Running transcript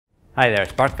Hi there,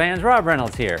 Spark fans, Rob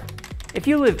Reynolds here. If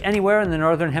you live anywhere in the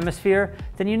Northern Hemisphere,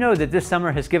 then you know that this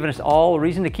summer has given us all a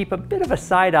reason to keep a bit of a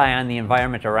side eye on the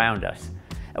environment around us.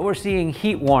 We're seeing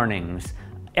heat warnings,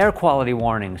 air quality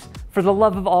warnings, for the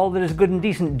love of all that is good and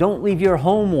decent, don't leave your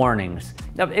home warnings.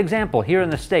 Now, example, here in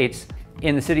the States,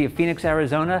 in the city of Phoenix,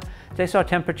 Arizona, they saw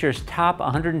temperatures top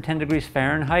 110 degrees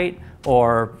Fahrenheit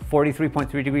or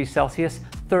 43.3 degrees Celsius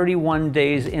 31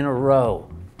 days in a row.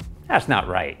 That's not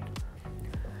right.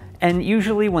 And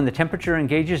usually when the temperature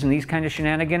engages in these kind of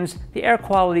shenanigans, the air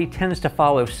quality tends to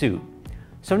follow suit.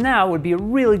 So now would be a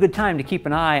really good time to keep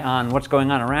an eye on what's going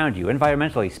on around you,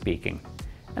 environmentally speaking.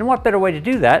 And what better way to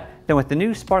do that than with the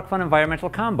new SparkFun Environmental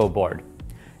Combo Board.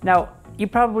 Now, you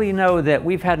probably know that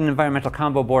we've had an environmental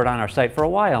combo board on our site for a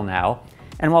while now,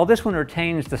 and while this one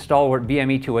retains the stalwart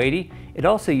BME280, it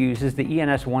also uses the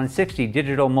ENS160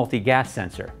 digital multi-gas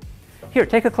sensor. Here,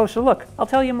 take a closer look. I'll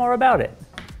tell you more about it.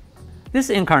 This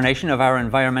incarnation of our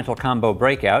environmental combo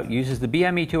breakout uses the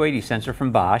BME280 sensor from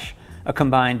Bosch, a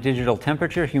combined digital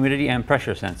temperature, humidity, and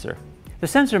pressure sensor. The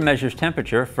sensor measures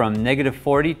temperature from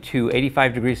 -40 to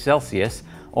 85 degrees Celsius,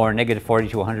 or -40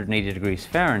 to 180 degrees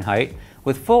Fahrenheit,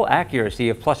 with full accuracy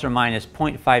of plus or minus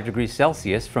 0.5 degrees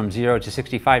Celsius from 0 to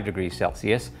 65 degrees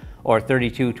Celsius, or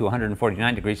 32 to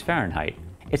 149 degrees Fahrenheit.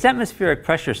 Its atmospheric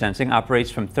pressure sensing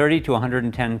operates from 30 to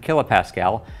 110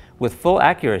 kilopascal, with full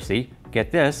accuracy,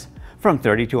 get this, from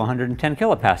 30 to 110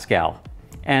 kilopascal,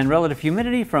 and relative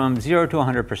humidity from 0 to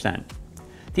 100%.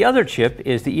 The other chip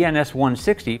is the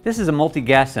ENS160. This is a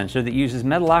multi-gas sensor that uses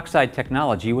metal oxide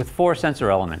technology with 4 sensor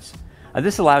elements.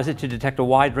 This allows it to detect a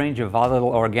wide range of volatile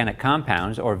organic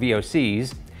compounds, or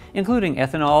VOCs, including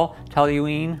ethanol,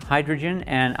 toluene, hydrogen,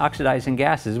 and oxidizing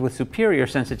gases with superior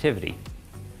sensitivity.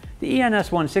 The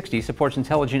ENS160 supports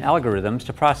intelligent algorithms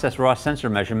to process raw sensor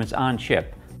measurements on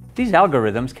chip. These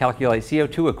algorithms calculate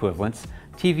CO2 equivalents,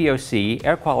 TVOC,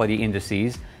 air quality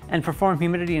indices, and perform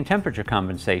humidity and temperature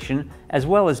compensation, as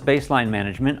well as baseline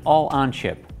management, all on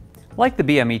chip. Like the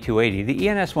BME280, the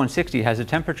ENS160 has a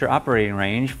temperature operating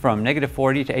range from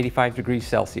 -40 to 85 degrees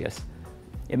Celsius.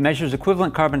 It measures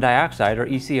equivalent carbon dioxide, or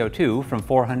ECO2, from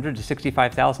 400 to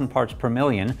 65,000 parts per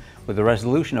million with a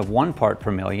resolution of 1 part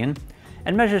per million,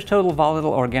 and measures total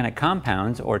volatile organic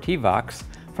compounds, or TVOCs,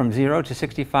 from 0 to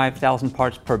 65,000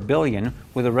 parts per billion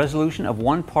with a resolution of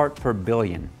 1 part per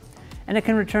billion. And it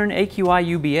can return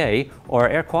AQI-UBA, or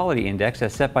air quality index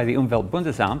as set by the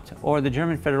Umweltbundesamt, or the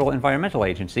German Federal Environmental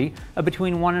Agency, of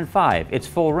between 1 and 5, its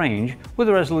full range, with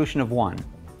a resolution of 1.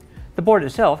 The board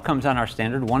itself comes on our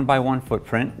standard 1x1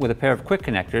 footprint with a pair of Qwiic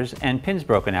connectors and pins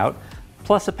broken out,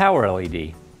 plus a power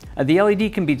LED. The LED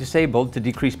can be disabled to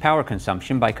decrease power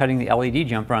consumption by cutting the LED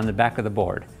jumper on the back of the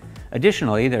board.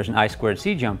 Additionally, there's an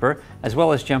I2C jumper, as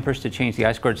well as jumpers to change the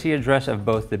I2C address of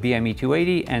both the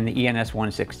BME280 and the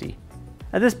ENS160.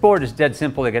 Now, this board is dead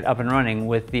simple to get up and running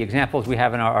with the examples we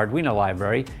have in our Arduino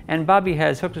library, and Bobby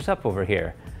has hooked us up over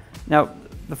here. Now,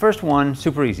 the first one,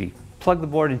 super easy. Plug the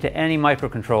board into any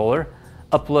microcontroller,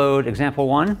 upload example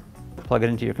 1, plug it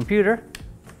into your computer.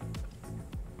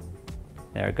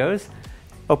 There it goes.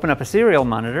 Open up a serial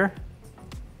monitor,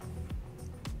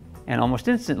 and almost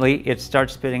instantly it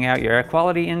starts spitting out your air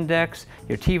quality index,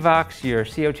 your TVOCs, your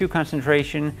CO2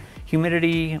 concentration,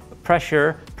 humidity,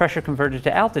 pressure converted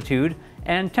to altitude,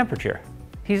 and temperature.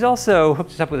 He's also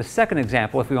hooked us up with a second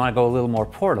example if we want to go a little more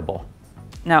portable.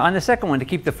 Now, on the second one, to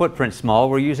keep the footprint small,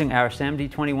 we're using our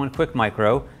SAMD21 Qwiic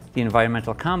Micro, the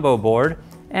environmental combo board,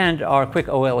 and our Qwiic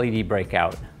OLED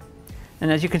breakout.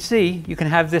 And as you can see, you can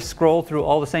have this scroll through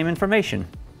all the same information.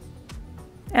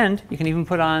 And you can even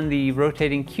put on the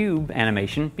rotating cube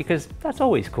animation, because that's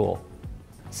always cool.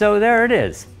 So there it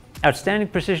is. Outstanding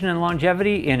precision and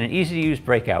longevity in an easy-to-use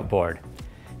breakout board.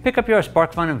 Pick up your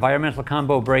SparkFun Environmental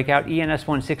Combo Breakout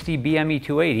ENS160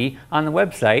 BME280 on the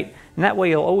website, and that way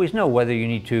you'll always know whether you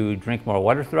need to drink more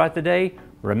water throughout the day,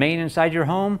 remain inside your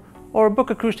home, or book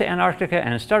a cruise to Antarctica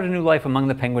and start a new life among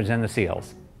the penguins and the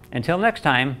seals. Until next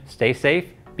time, stay safe,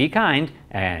 be kind,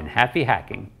 and happy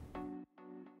hacking.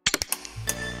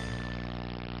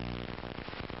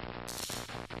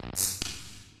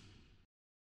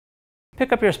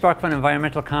 Pick up your SparkFun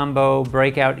Environmental Combo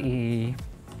Breakout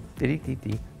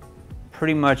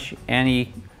pretty much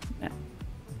any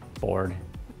board.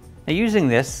 Now, using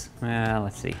this,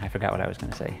 let's see, I forgot what I was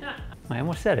going to say. I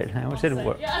almost said it. I almost said it.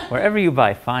 Wherever you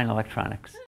buy fine electronics.